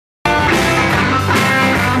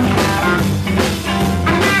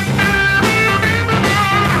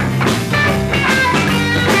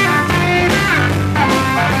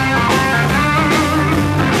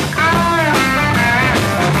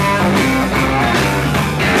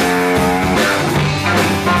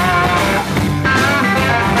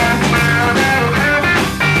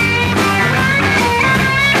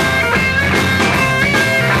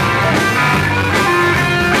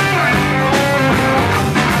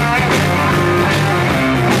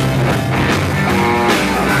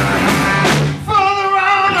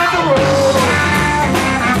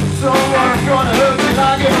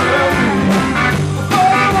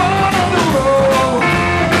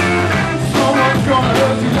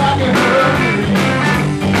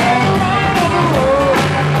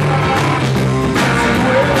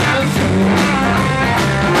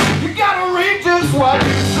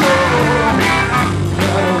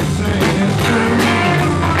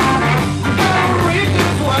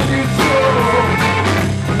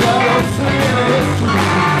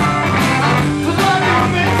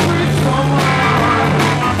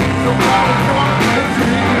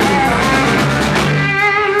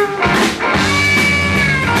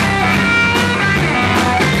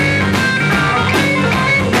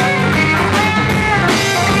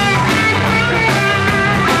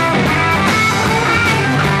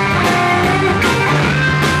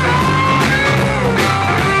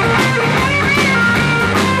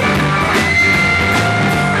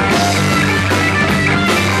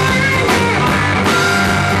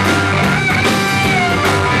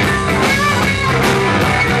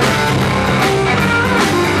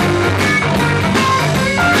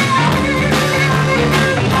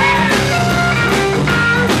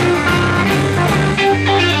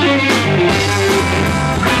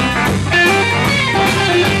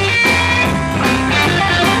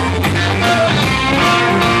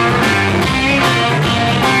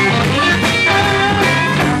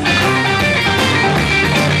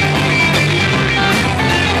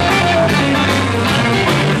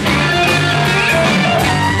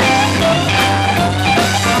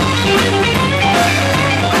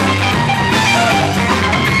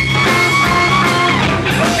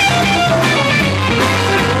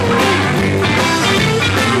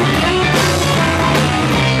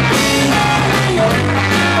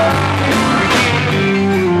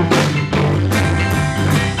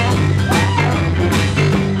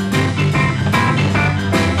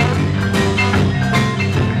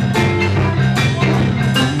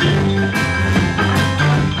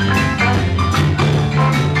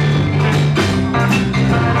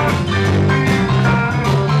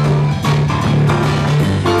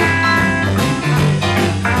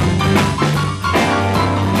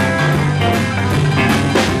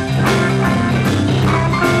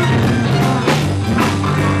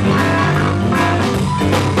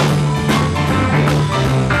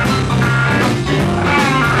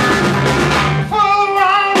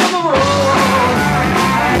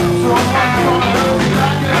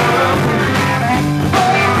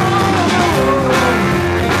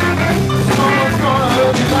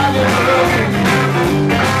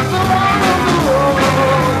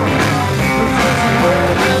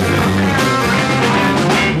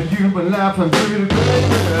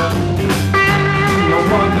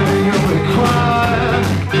one day you'll be crying.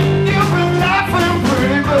 You'll be laughing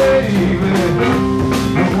pretty, baby.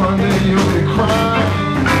 And one day you'll be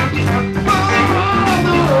crying. But on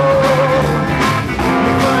the road,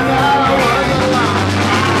 you find out I wasn't lying.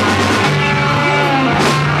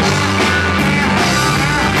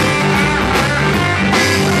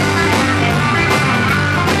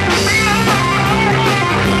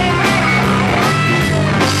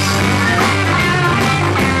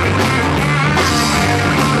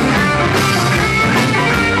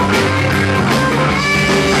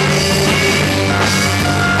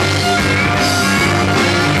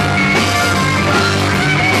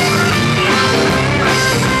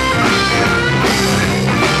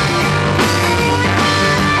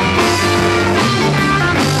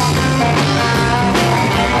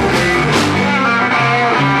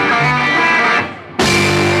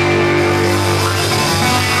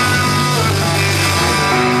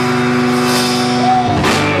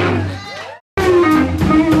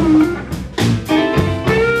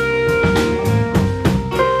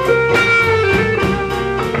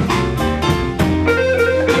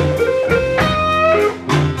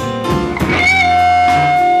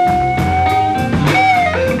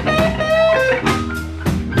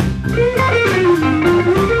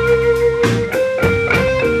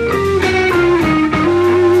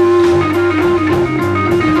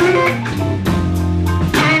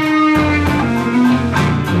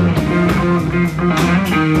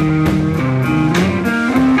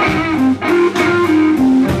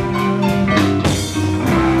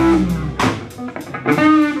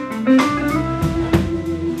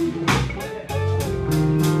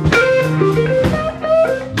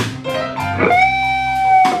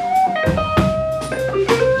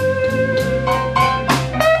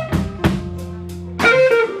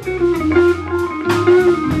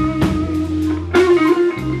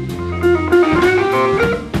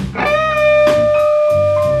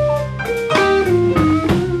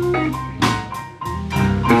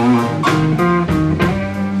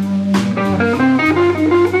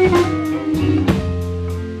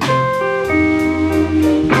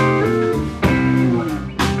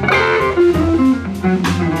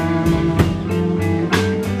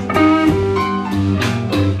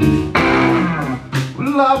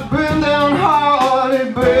 I've been downhearted,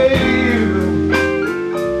 baby,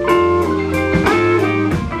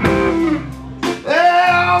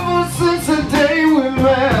 ever since the day we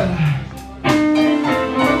met.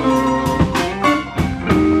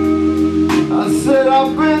 I said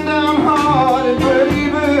I've been downhearted,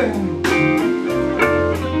 baby,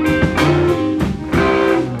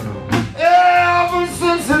 ever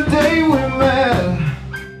since the day we met.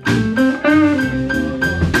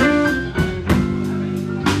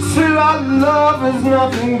 Love is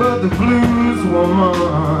nothing but the blues,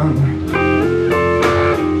 woman.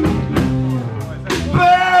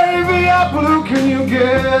 Baby, how blue can you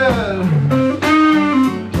get?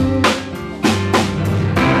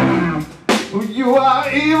 You are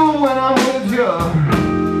evil when I'm with you.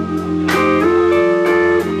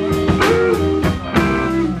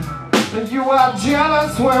 And you are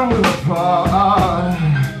jealous when we part.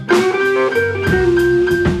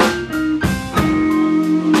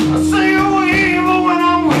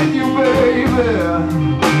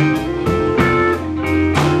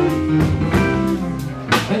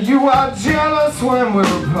 And you are jealous when we're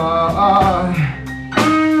apart.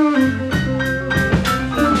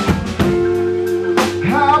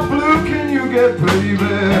 How blue can you get, baby?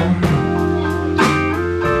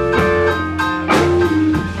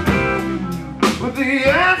 With the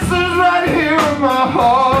answers right here in my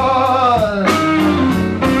heart.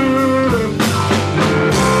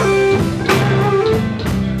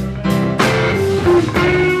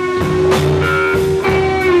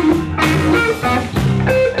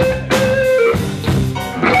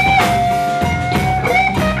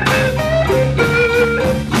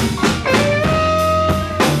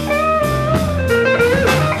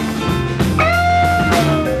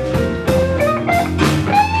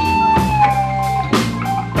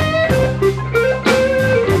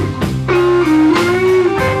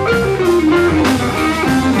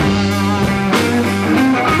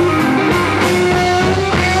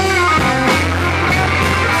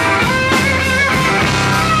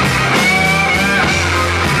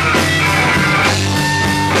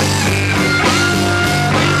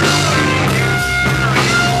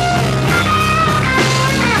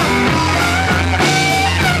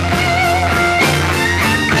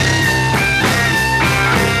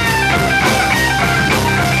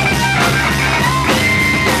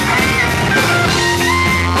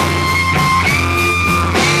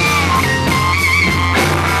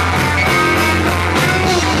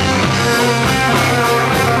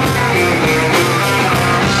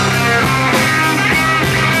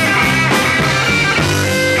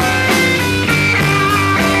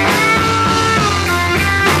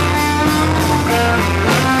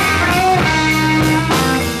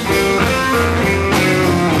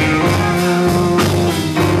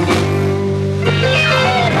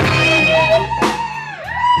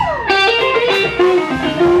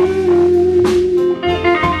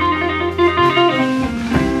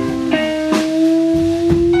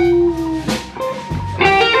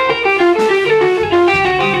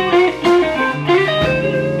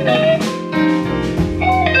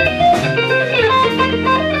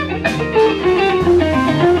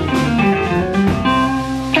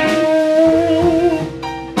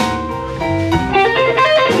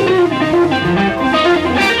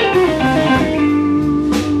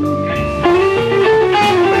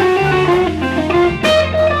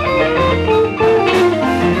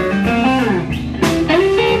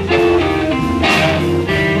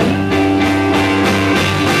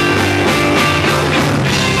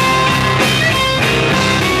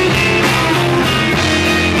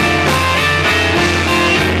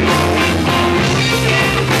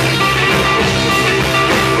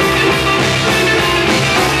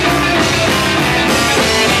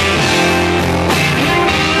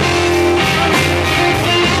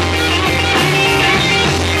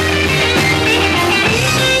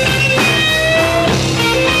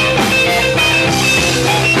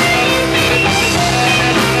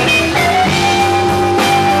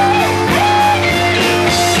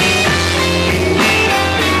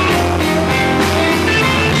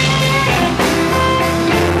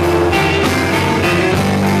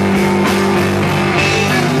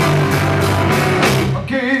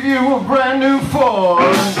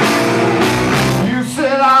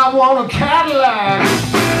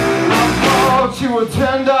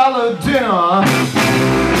 $10 dinner.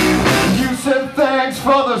 You said thanks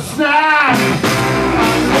for the snack.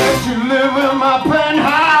 I let you live in my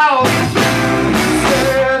penthouse. You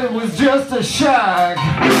said it was just a shack.